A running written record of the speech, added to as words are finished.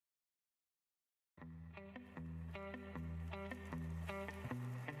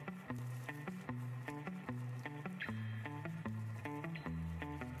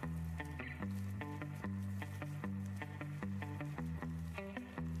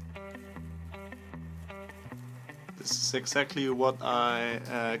This is exactly what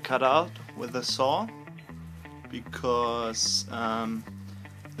I cut out with a saw, because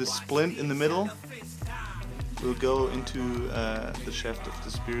the splint in the middle will go into the shaft of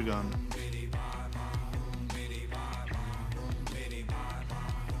the spear gun.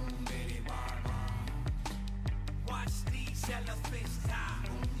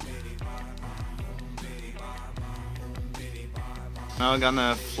 Now I'm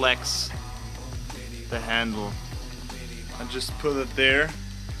gonna flex the handle. I just put it there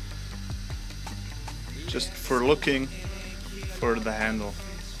just for looking for the handle.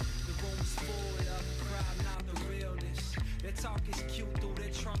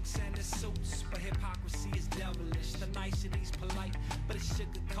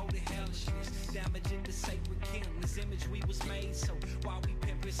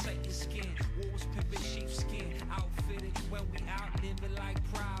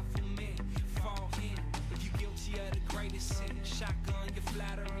 Shotgun your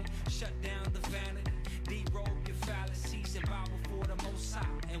flattery, shut down the vanity, derobe your fallacies, and bow before the Most High,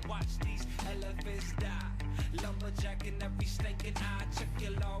 and watch these elephants die. Lumberjacking every snake and eye, check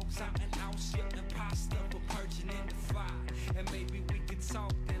your logs out and ounce your imposter for purging in the fire. And maybe we could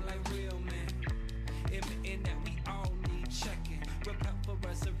talk then like real men, admitting that we all need checking. Repent for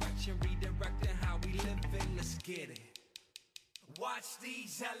resurrection, redirecting how we living. Let's get it. Watch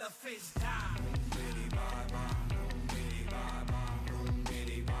these elephants die.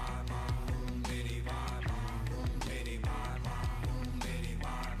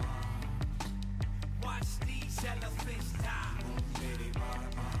 Watch these elephants die.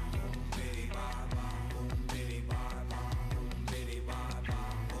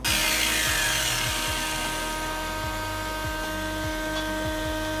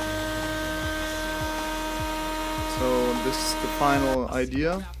 So this is the final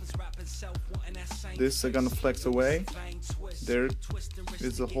idea. This I'm gonna flex away. There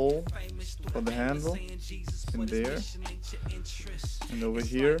is a hole for the handle in there, and over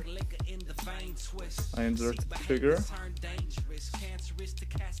here I insert the trigger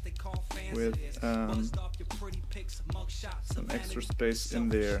with some extra space in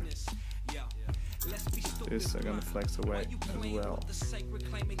there. This I'm gonna flex away as well.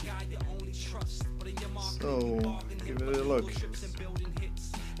 So give it a look.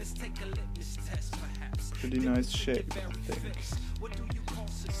 Pretty nice shape, I think.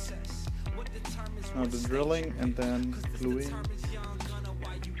 Now the drilling and then gluing,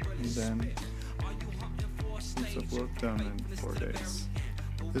 and then piece of work done in 4 days.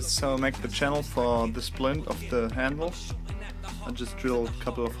 This is how I make the channel for the splint of the handle. I just drilled a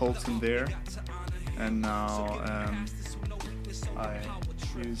couple of holes in there, and now I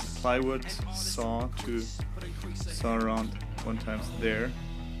use plywood saw to saw around 1 times there,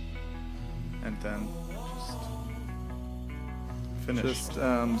 and then finish. Just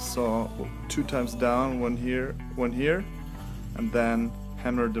saw 2 times down, one here, and then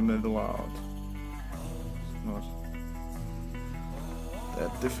hammer the middle out. Not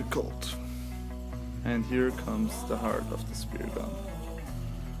that difficult. And here comes the heart of the spear gun.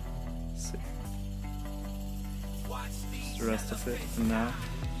 See. That's the rest of it for now.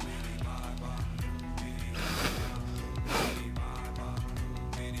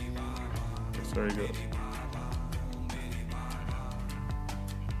 Looks very good.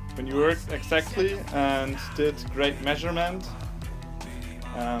 When you worked exactly and did great measurement,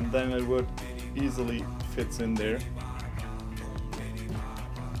 then it would easily fit in there.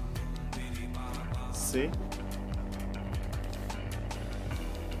 See?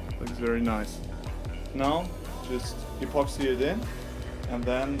 Looks very nice. Now just epoxy it in and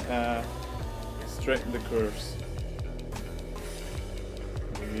then straighten the curves.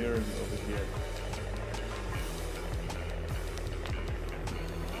 Over here and over here.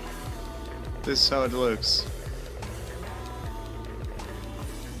 This is how it looks.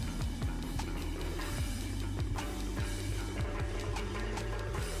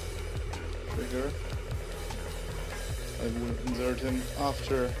 Trigger. I will insert him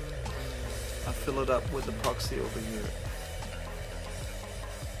after I fill it up with epoxy over here.